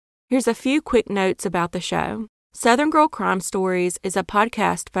Here's a few quick notes about the show. Southern Girl Crime Stories is a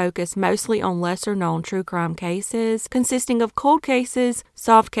podcast focused mostly on lesser-known true crime cases, consisting of cold cases,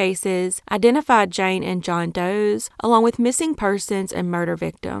 solved cases, identified Jane and John Does, along with missing persons and murder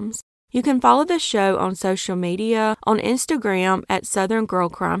victims. You can follow the show on social media, on Instagram at Southern Girl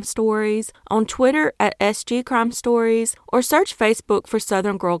Crime Stories, on Twitter at SG Crime Stories, or search Facebook for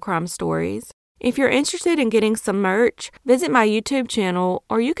Southern Girl Crime Stories. If you're interested in getting some merch, visit my YouTube channel,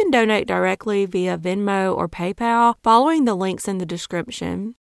 or you can donate directly via Venmo or PayPal following the links in the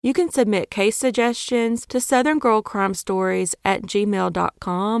description. You can submit case suggestions to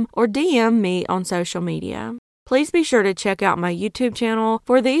southerngirlcrimestories@gmail.com or DM me on social media. Please be sure to check out my YouTube channel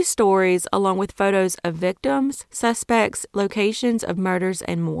for these stories along with photos of victims, suspects, locations of murders,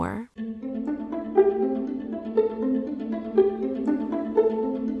 and more.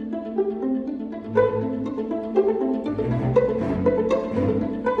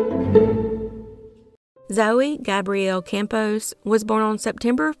 Zoe Gabrielle Campos was born on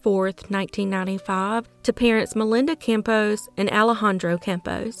September 4th, 1995, to parents Melinda Campos and Alejandro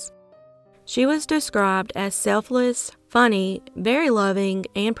Campos. She was described as selfless, funny, very loving,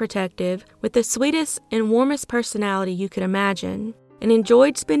 and protective, with the sweetest and warmest personality you could imagine, and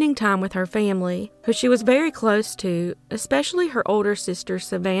enjoyed spending time with her family, who she was very close to, especially her older sister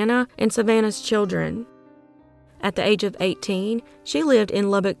Savannah and Savannah's children. At the age of 18, she lived in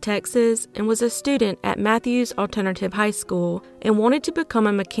Lubbock, Texas, and was a student at Matthews Alternative High School and wanted to become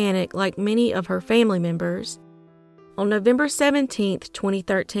a mechanic like many of her family members. On November 17,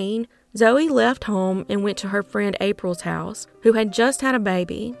 2013, Zoe left home and went to her friend April's house, who had just had a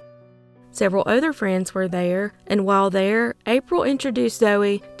baby. Several other friends were there, and while there, April introduced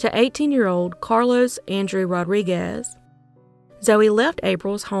Zoe to 18-year-old Carlos Andrew Rodriguez. Zoe left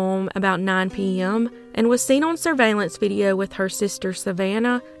April's home about 9 p.m. and was seen on surveillance video with her sister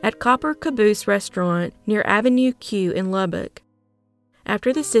Savannah at Copper Caboose Restaurant near Avenue Q in Lubbock.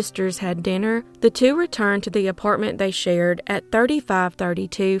 After the sisters had dinner, the two returned to the apartment they shared at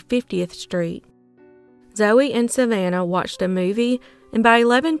 3532 50th Street. Zoe and Savannah watched a movie, and by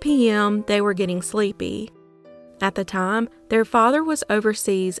 11 p.m. they were getting sleepy. At the time, their father was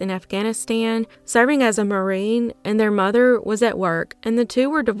overseas in Afghanistan, serving as a Marine, and their mother was at work, and the two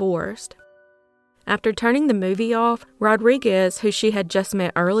were divorced. After turning the movie off, Rodriguez, who she had just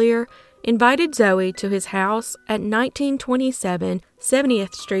met earlier, invited Zoe to his house at 1927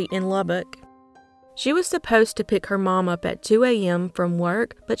 70th Street in Lubbock. She was supposed to pick her mom up at 2 a.m. from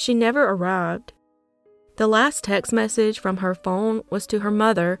work, but she never arrived. The last text message from her phone was to her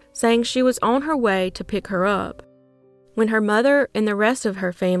mother, saying she was on her way to pick her up. When her mother and the rest of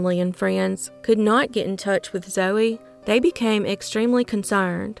her family and friends could not get in touch with Zoe, they became extremely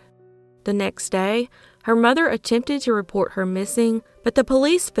concerned. The next day, her mother attempted to report her missing, but the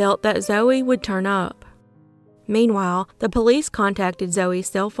police felt that Zoe would turn up. Meanwhile, the police contacted Zoe's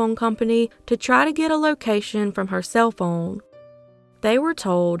cell phone company to try to get a location from her cell phone. They were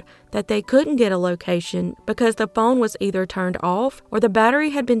told that they couldn't get a location because the phone was either turned off or the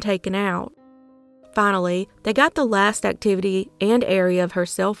battery had been taken out. Finally, they got the last activity and area of her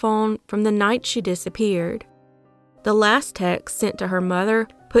cell phone from the night she disappeared. The last text sent to her mother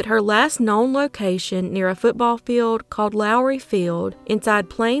put her last known location near a football field called Lowry Field inside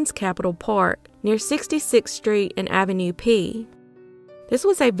Plains Capitol Park near 66th Street and Avenue P. This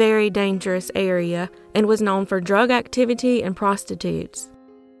was a very dangerous area and was known for drug activity and prostitutes.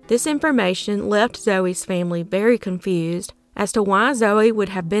 This information left Zoe's family very confused as to why Zoe would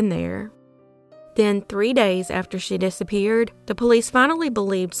have been there. Then, 3 days after she disappeared, the police finally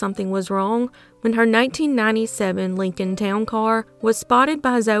believed something was wrong when her 1997 Lincoln Town Car was spotted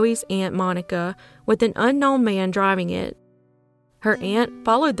by Zoe's aunt Monica with an unknown man driving it. Her aunt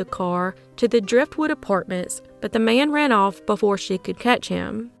followed the car to the Driftwood Apartments, but the man ran off before she could catch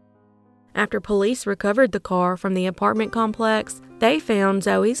him. After police recovered the car from the apartment complex, they found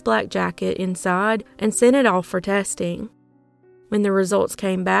Zoe's black jacket inside and sent it off for testing. When the results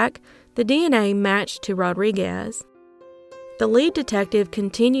came back, the DNA matched to Rodriguez. The lead detective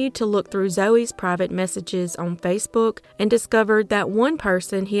continued to look through Zoe's private messages on Facebook and discovered that one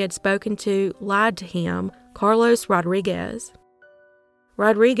person he had spoken to lied to him, Carlos Rodriguez.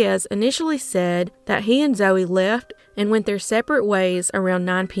 Rodriguez initially said that he and Zoe left and went their separate ways around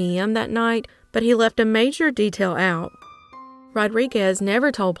 9 p.m. that night, but he left a major detail out. Rodriguez never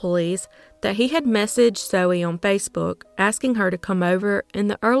told police that he had messaged Zoe on Facebook asking her to come over in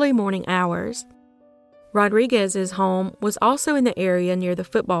the early morning hours. Rodriguez's home was also in the area near the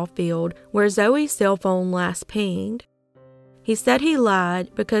football field where Zoe's cell phone last pinged. He said he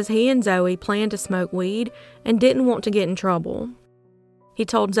lied because he and Zoe planned to smoke weed and didn't want to get in trouble. He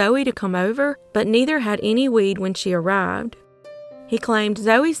told Zoe to come over, but neither had any weed when she arrived. He claimed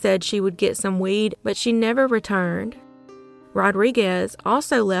Zoe said she would get some weed, but she never returned. Rodriguez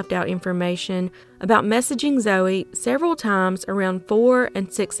also left out information about messaging Zoe several times around 4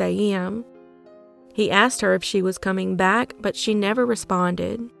 and 6 a.m. He asked her if she was coming back, but she never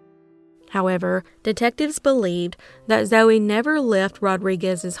responded. However, detectives believed that Zoe never left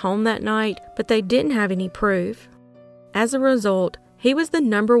Rodriguez's home that night, but they didn't have any proof. As a result, he was the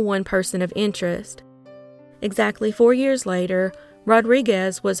 #1 person of interest. Exactly 4 years later,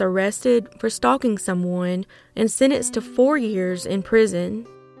 Rodriguez was arrested for stalking someone and sentenced to 4 years in prison.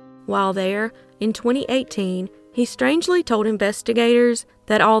 While there, in 2018, he strangely told investigators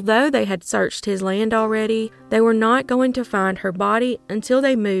that although they had searched his land already, they were not going to find her body until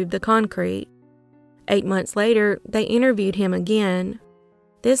they moved the concrete. 8 months later, they interviewed him again.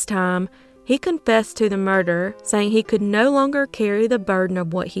 This time, he confessed to the murder, saying he could no longer carry the burden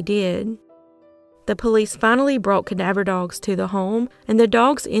of what he did. The police finally brought cadaver dogs to the home, and the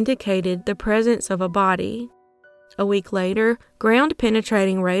dogs indicated the presence of a body. A week later,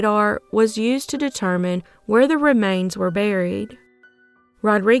 ground-penetrating radar was used to determine where the remains were buried.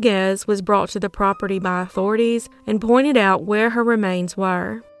 Rodriguez was brought to the property by authorities and pointed out where her remains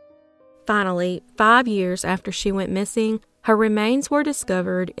were. Finally, 5 years after she went missing, her remains were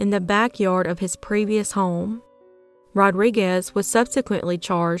discovered in the backyard of his previous home. Rodriguez was subsequently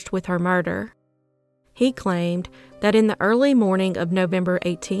charged with her murder. He claimed that in the early morning of November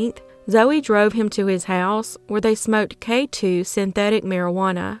 18th, Zoe drove him to his house where they smoked K2 synthetic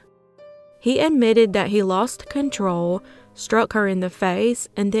marijuana. He admitted that he lost control, struck her in the face,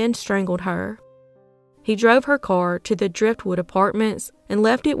 and then strangled her. He drove her car to the Driftwood Apartments and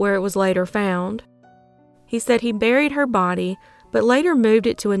left it where it was later found. He said he buried her body, but later moved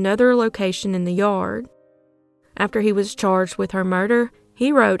it to another location in the yard. After he was charged with her murder,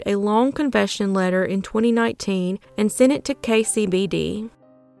 he wrote a long confession letter in 2019 and sent it to KCBD.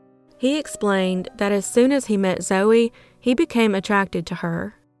 He explained that as soon as he met Zoe, he became attracted to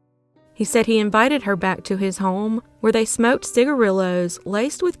her. He said he invited her back to his home, where they smoked cigarillos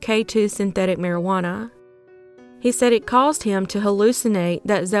laced with K2 synthetic marijuana. He said it caused him to hallucinate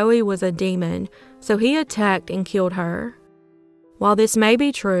that Zoe was a demon, so he attacked and killed her. While this may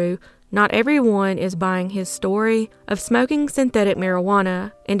be true, not everyone is buying his story of smoking synthetic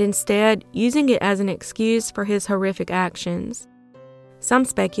marijuana and instead using it as an excuse for his horrific actions. Some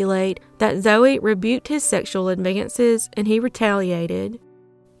speculate that Zoe rebuked his sexual advances and he retaliated.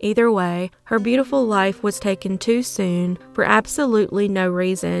 Either way, her beautiful life was taken too soon for absolutely no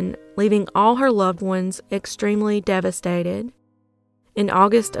reason, leaving all her loved ones extremely devastated. In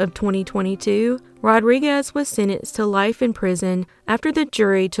August of 2022, Rodriguez was sentenced to life in prison after the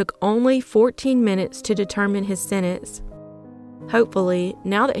jury took only 14 minutes to determine his sentence. Hopefully,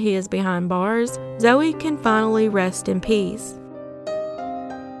 now that he is behind bars, Zoe can finally rest in peace.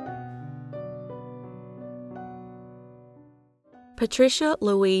 Patricia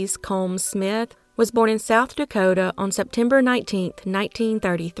Louise Combs Smith was born in South Dakota on September 19,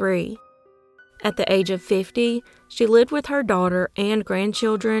 1933. At the age of 50, she lived with her daughter and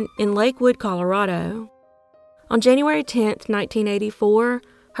grandchildren in Lakewood, Colorado. On January 10, 1984,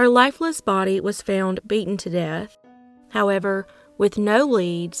 her lifeless body was found beaten to death. However, with no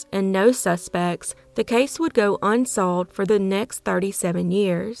leads and no suspects, the case would go unsolved for the next 37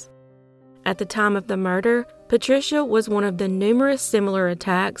 years. At the time of the murder, Patricia was one of the numerous similar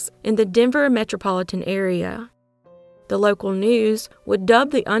attacks in the Denver metropolitan area. The local news would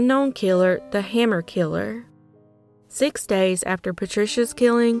dub the unknown killer the Hammer Killer. 6 days after Patricia's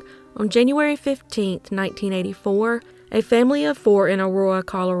killing, on January 15, 1984, a family of 4 in Aurora,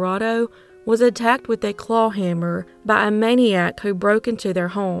 Colorado, was attacked with a claw hammer by a maniac who broke into their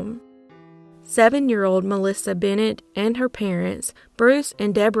home. 7-year-old Melissa Bennett and her parents, Bruce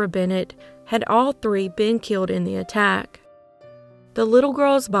and Deborah Bennett, had all 3 been killed in the attack. The little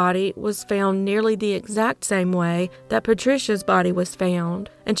girl's body was found nearly the exact same way that Patricia's body was found,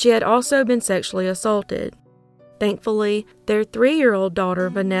 and she had also been sexually assaulted. Thankfully, their 3-year-old daughter,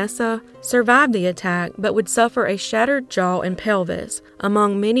 Vanessa, survived the attack but would suffer a shattered jaw and pelvis,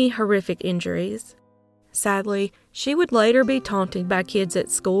 among many horrific injuries. Sadly, she would later be taunted by kids at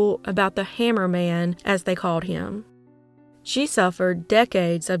school about the Hammer Man, as they called him. She suffered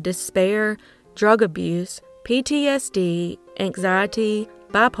decades of despair, drug abuse, PTSD, anxiety,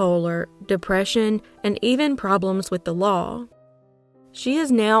 bipolar, depression, and even problems with the law. She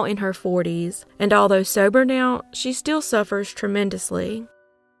is now in her 40s, and although sober now, she still suffers tremendously.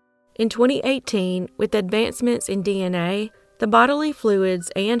 In 2018, with advancements in DNA, the bodily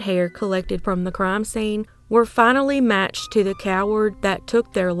fluids and hair collected from the crime scene were finally matched to the coward that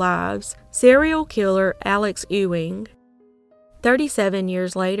took their lives, serial killer Alex Ewing. 37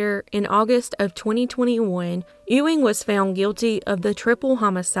 years later, in August of 2021, Ewing was found guilty of the triple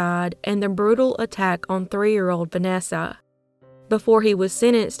homicide and the brutal attack on 3-year-old Vanessa. Before he was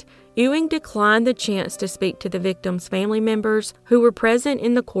sentenced, Ewing declined the chance to speak to the victims' family members who were present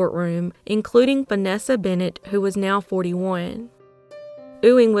in the courtroom, including Vanessa Bennett, who was now 41.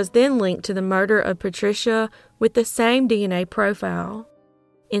 Ewing was then linked to the murder of Patricia with the same DNA profile.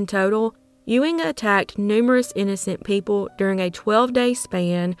 In total, Ewing attacked numerous innocent people during a 12-day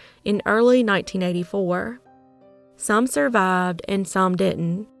span in early 1984. Some survived and some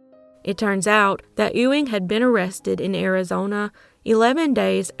didn't. It turns out that Ewing had been arrested in Arizona 11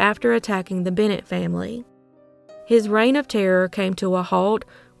 days after attacking the Bennett family. His reign of terror came to a halt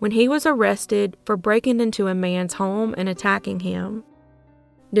when he was arrested for breaking into a man's home and attacking him.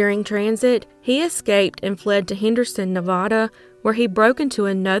 During transit, he escaped and fled to Henderson, Nevada, where he broke into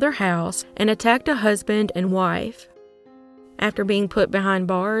another house and attacked a husband and wife. After being put behind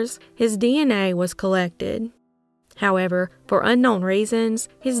bars, his DNA was collected. However, for unknown reasons,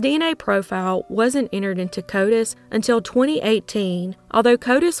 his DNA profile wasn't entered into CODIS until 2018, although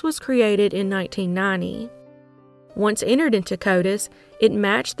CODIS was created in 1990. Once entered into CODIS, it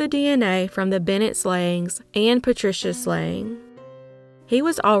matched the DNA from the Bennett slayings and Patricia slaying. He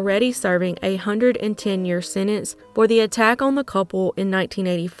was already serving a 110-year sentence for the attack on the couple in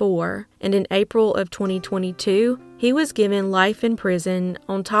 1984, and in April of 2022, he was given life in prison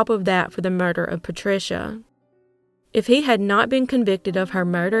on top of that for the murder of Patricia. If he had not been convicted of her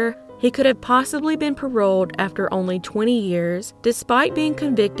murder, he could have possibly been paroled after only 20 years, despite being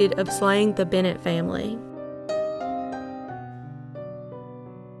convicted of slaying the Bennett family.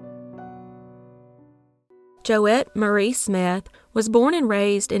 Joette Marie Smith was born and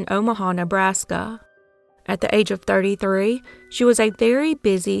raised in Omaha, Nebraska. At the age of 33, she was a very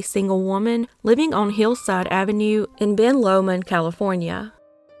busy single woman living on Hillside Avenue in Ben Lomond, California.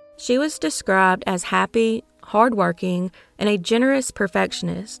 She was described as happy, hardworking, and a generous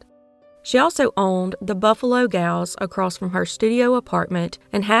perfectionist. She also owned the Buffalo Gals across from her studio apartment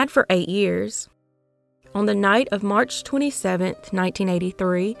and had for 8 years. On the night of March 27,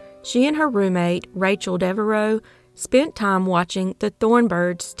 1983, she and her roommate, Rachel Devereaux, spent time watching the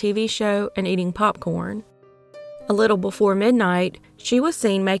Thornbirds TV show and eating popcorn. A little before midnight, she was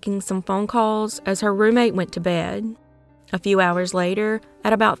seen making some phone calls as her roommate went to bed. A few hours later,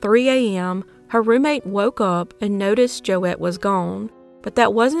 at about 3 a.m., her roommate woke up and noticed Joette was gone, but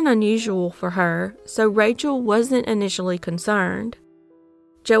that wasn't unusual for her, so Rachel wasn't initially concerned.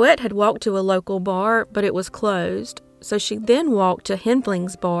 Joette had walked to a local bar, but it was closed, so she then walked to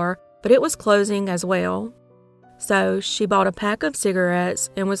Henfling's bar, but it was closing as well. So she bought a pack of cigarettes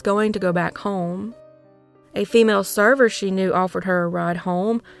and was going to go back home. A female server she knew offered her a ride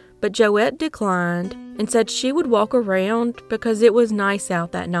home, but Joette declined and said she would walk around because it was nice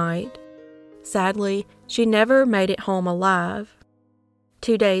out that night. Sadly, she never made it home alive.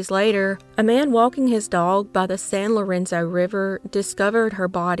 2 days later, a man walking his dog by the San Lorenzo River discovered her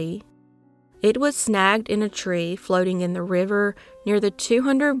body. It was snagged in a tree floating in the river near the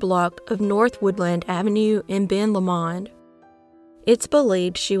 200 block of North Woodland Avenue in Ben Lomond. It's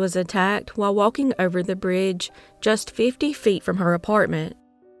believed she was attacked while walking over the bridge just 50 feet from her apartment.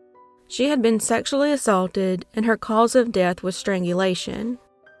 She had been sexually assaulted, and her cause of death was strangulation.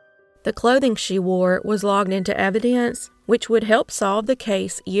 The clothing she wore was logged into evidence, which would help solve the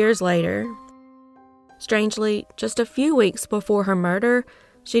case years later. Strangely, just a few weeks before her murder,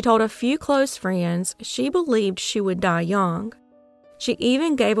 she told a few close friends she believed she would die young. She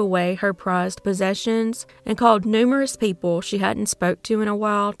even gave away her prized possessions and called numerous people she hadn't spoke to in a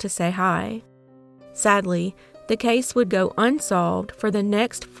while to say hi. Sadly, the case would go unsolved for the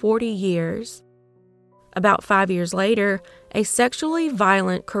next 40 years. About 5 years later, a sexually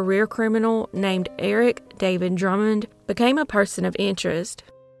violent career criminal named Eric David Drummond became a person of interest.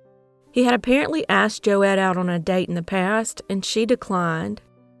 He had apparently asked Joette out on a date in the past, and she declined.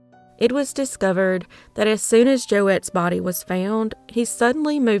 It was discovered that as soon as Joette's body was found, he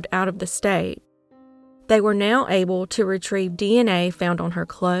suddenly moved out of the state. They were now able to retrieve DNA found on her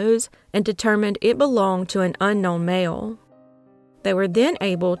clothes and determined it belonged to an unknown male. They were then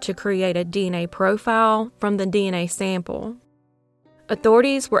able to create a DNA profile from the DNA sample.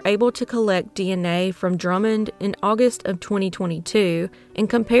 Authorities were able to collect DNA from Drummond in August of 2022 and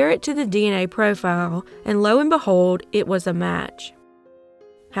compare it to the DNA profile, and lo and behold, it was a match.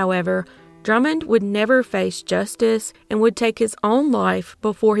 However, Drummond would never face justice and would take his own life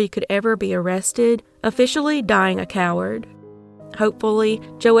before he could ever be arrested, officially dying a coward. Hopefully,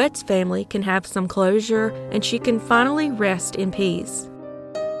 Joette's family can have some closure and she can finally rest in peace.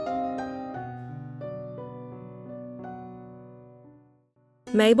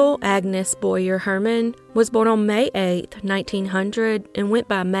 Mabel Agnes Boyer Herman was born on May 8, 1900, and went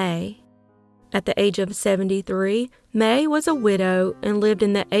by May. At the age of 73, May was a widow and lived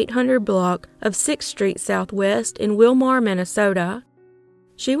in the 800 block of 6th Street Southwest in Wilmar, Minnesota.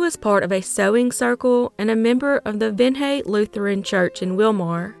 She was part of a sewing circle and a member of the Vinhay Lutheran Church in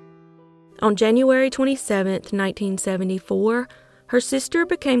Wilmar. On January 27, 1974, her sister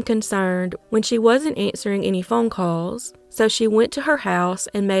became concerned when she wasn't answering any phone calls, so she went to her house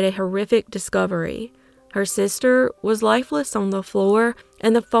and made a horrific discovery. Her sister was lifeless on the floor,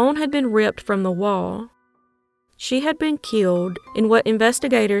 and the phone had been ripped from the wall. She had been killed in what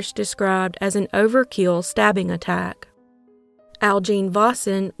investigators described as an overkill stabbing attack. Algene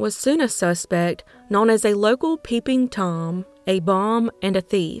Vossen was soon a suspect, known as a local peeping Tom, a bum, and a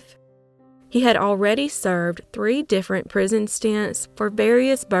thief. He had already served 3 different prison stints for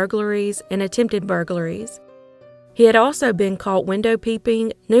various burglaries and attempted burglaries. He had also been caught window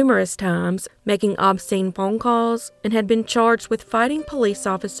peeping numerous times, making obscene phone calls, and had been charged with fighting police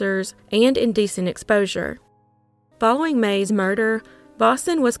officers and indecent exposure. Following May's murder,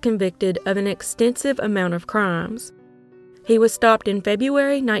 Vossen was convicted of an extensive amount of crimes. He was stopped in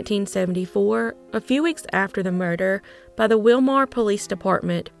February 1974, a few weeks after the murder, by the Wilmar Police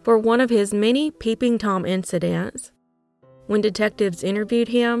Department for one of his many peeping Tom incidents. When detectives interviewed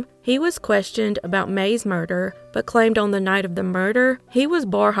him, he was questioned about May's murder, but claimed on the night of the murder he was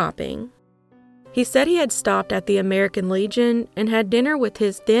bar hopping. He said he had stopped at the American Legion and had dinner with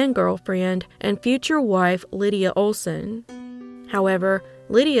his then-girlfriend and future wife Lydia Olson. However,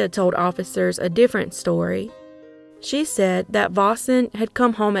 Lydia told officers a different story. She said that Vossen had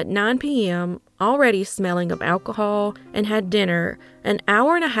come home at 9 p.m., already smelling of alcohol, and had dinner an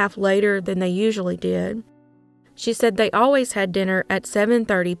hour and a half later than they usually did. She said they always had dinner at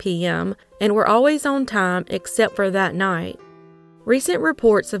 7:30 p.m. and were always on time except for that night. Recent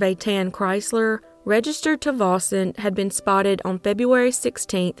reports of a tan Chrysler registered to Vossen had been spotted on February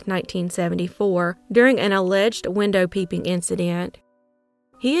 16, 1974, during an alleged window peeping incident.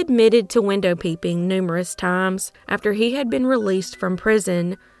 He admitted to window peeping numerous times after he had been released from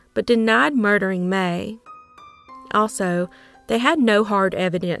prison, but denied murdering May. Also, they had no hard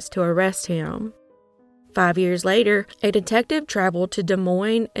evidence to arrest him. 5 years later, a detective traveled to Des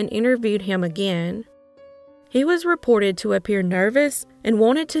Moines and interviewed him again. He was reported to appear nervous and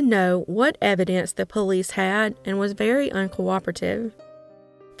wanted to know what evidence the police had and was very uncooperative.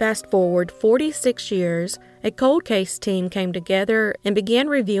 Fast forward 46 years, a cold case team came together and began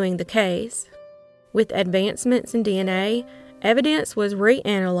reviewing the case. With advancements in DNA, evidence was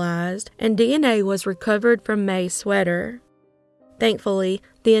reanalyzed and DNA was recovered from May's sweater. Thankfully,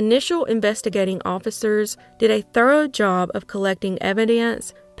 the initial investigating officers did a thorough job of collecting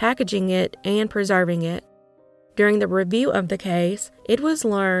evidence, packaging it, and preserving it. During the review of the case, it was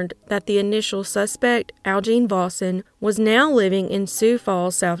learned that the initial suspect, Algene Vossen, was now living in Sioux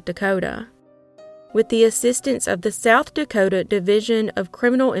Falls, South Dakota. With the assistance of the South Dakota Division of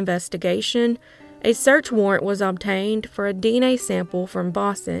Criminal Investigation, a search warrant was obtained for a DNA sample from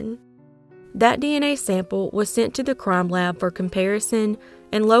Vossen. That DNA sample was sent to the crime lab for comparison,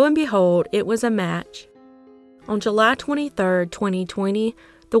 and lo and behold, it was a match. On July 23, 2020,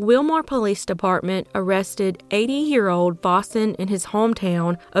 the Wilmar Police Department arrested 80-year-old Vossen in his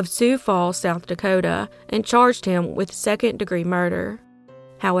hometown of Sioux Falls, South Dakota, and charged him with second-degree murder.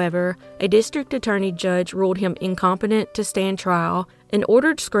 However, a district attorney judge ruled him incompetent to stand trial and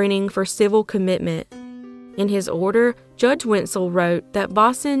ordered screening for civil commitment. In his order, Judge Wenzel wrote that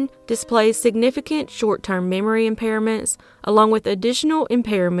Vossen displays significant short-term memory impairments, along with additional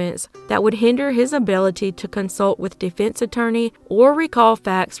impairments that would hinder his ability to consult with defense attorney or recall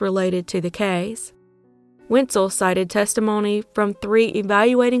facts related to the case. Wenzel cited testimony from 3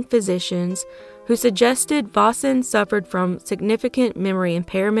 evaluating physicians who suggested Vossen suffered from significant memory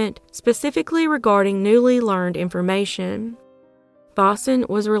impairment, specifically regarding newly learned information. Vossen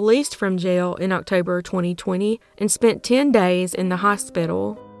was released from jail in October 2020 and spent 10 days in the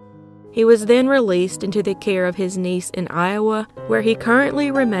hospital. He was then released into the care of his niece in Iowa, where he currently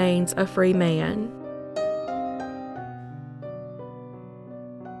remains a free man.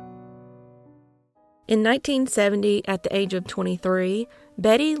 In 1970, at the age of 23,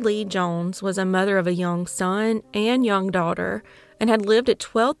 Betty Lee Jones was a mother of a young son and young daughter and had lived at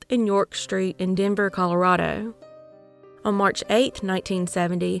 12th and York Street in Denver, Colorado. On March 8,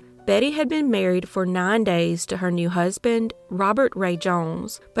 1970, Betty had been married for 9 days to her new husband, Robert Ray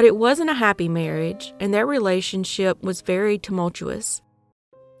Jones, but it wasn't a happy marriage, and their relationship was very tumultuous.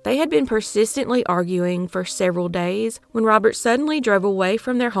 They had been persistently arguing for several days when Robert suddenly drove away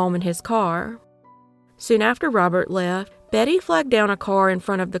from their home in his car. Soon after Robert left, Betty flagged down a car in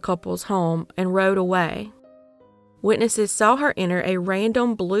front of the couple's home and rode away. Witnesses saw her enter a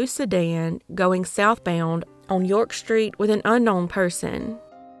random blue sedan going southbound on York Street with an unknown person.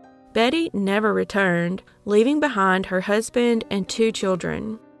 Betty never returned, leaving behind her husband and 2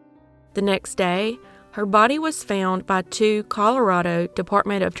 children. The next day, her body was found by 2 Colorado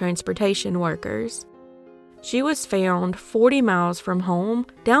Department of Transportation workers. She was found 40 miles from home,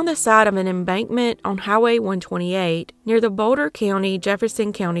 down the side of an embankment on Highway 128 near the Boulder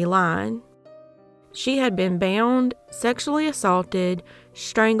County-Jefferson County line. She had been bound, sexually assaulted,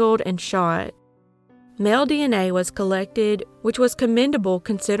 strangled, and shot. Male DNA was collected, which was commendable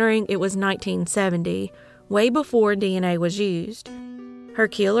considering it was 1970, way before DNA was used. Her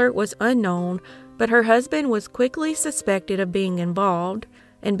killer was unknown, but her husband was quickly suspected of being involved,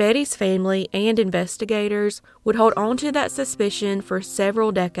 and Betty's family and investigators would hold on to that suspicion for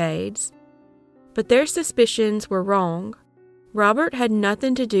several decades. But their suspicions were wrong. Robert had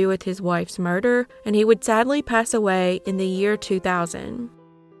nothing to do with his wife's murder, and he would sadly pass away in the year 2000.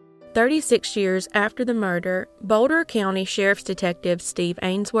 36 years after the murder, Boulder County Sheriff's Detective Steve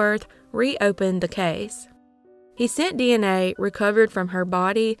Ainsworth reopened the case. He sent DNA recovered from her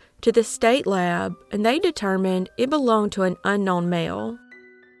body to the state lab, and they determined it belonged to an unknown male.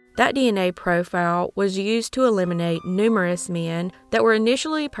 That DNA profile was used to eliminate numerous men that were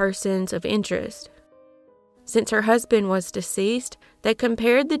initially persons of interest. Since her husband was deceased, they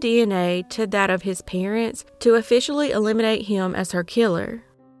compared the DNA to that of his parents to officially eliminate him as her killer.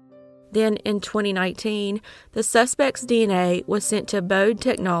 Then, in 2019, the suspect's DNA was sent to Bode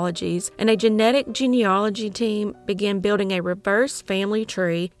Technologies, and a genetic genealogy team began building a reverse family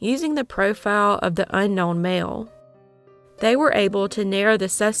tree using the profile of the unknown male. They were able to narrow the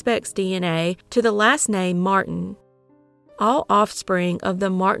suspect's DNA to the last name Martin. All offspring of the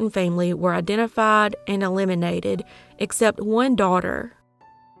Martin family were identified and eliminated, except one daughter.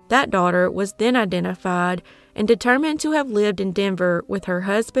 That daughter was then identified and determined to have lived in Denver with her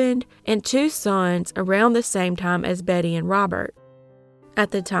husband and 2 sons around the same time as Betty and Robert.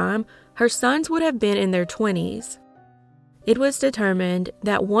 At the time, her sons would have been in their 20s. It was determined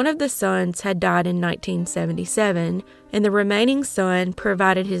that one of the sons had died in 1977, and the remaining son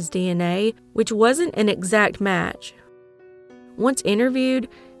provided his DNA, which wasn't an exact match. Once interviewed,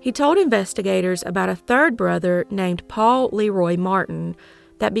 he told investigators about a 3rd brother named Paul Leroy Martin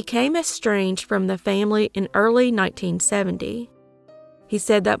that became estranged from the family in early 1970. He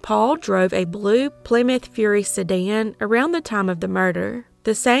said that Paul drove a blue Plymouth Fury sedan around the time of the murder,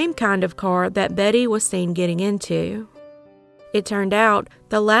 the same kind of car that Betty was seen getting into. It turned out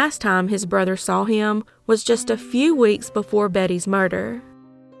the last time his brother saw him was just a few weeks before Betty's murder.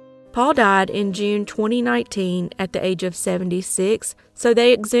 Paul died in June 2019 at the age of 76, so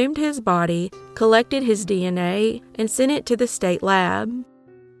they exhumed his body, collected his DNA, and sent it to the state lab.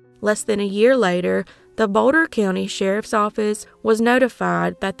 Less than a year later, the Boulder County Sheriff's Office was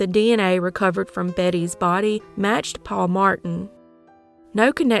notified that the DNA recovered from Betty's body matched Paul Martin.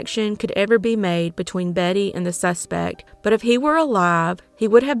 No connection could ever be made between Betty and the suspect, but if he were alive, he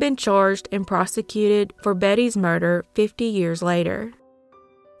would have been charged and prosecuted for Betty's murder 50 years later.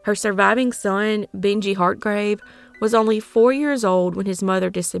 Her surviving son, Benji Hartgrave, was only 4 years old when his mother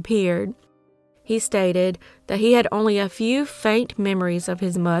disappeared. He stated that he had only a few faint memories of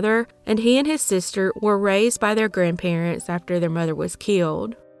his mother, and he and his sister were raised by their grandparents after their mother was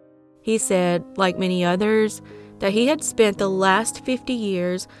killed. He said, like many others, that he had spent the last 50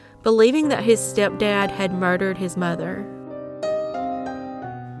 years believing that his stepdad had murdered his mother.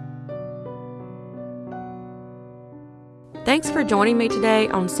 Thanks for joining me today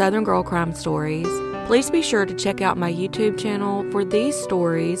on Southern Girl Crime Stories. Please be sure to check out my YouTube channel for these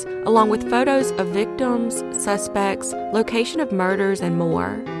stories, along with photos of victims, suspects, location of murders, and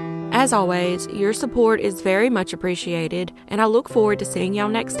more. As always, your support is very much appreciated, and I look forward to seeing y'all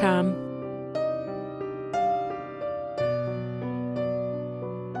next time.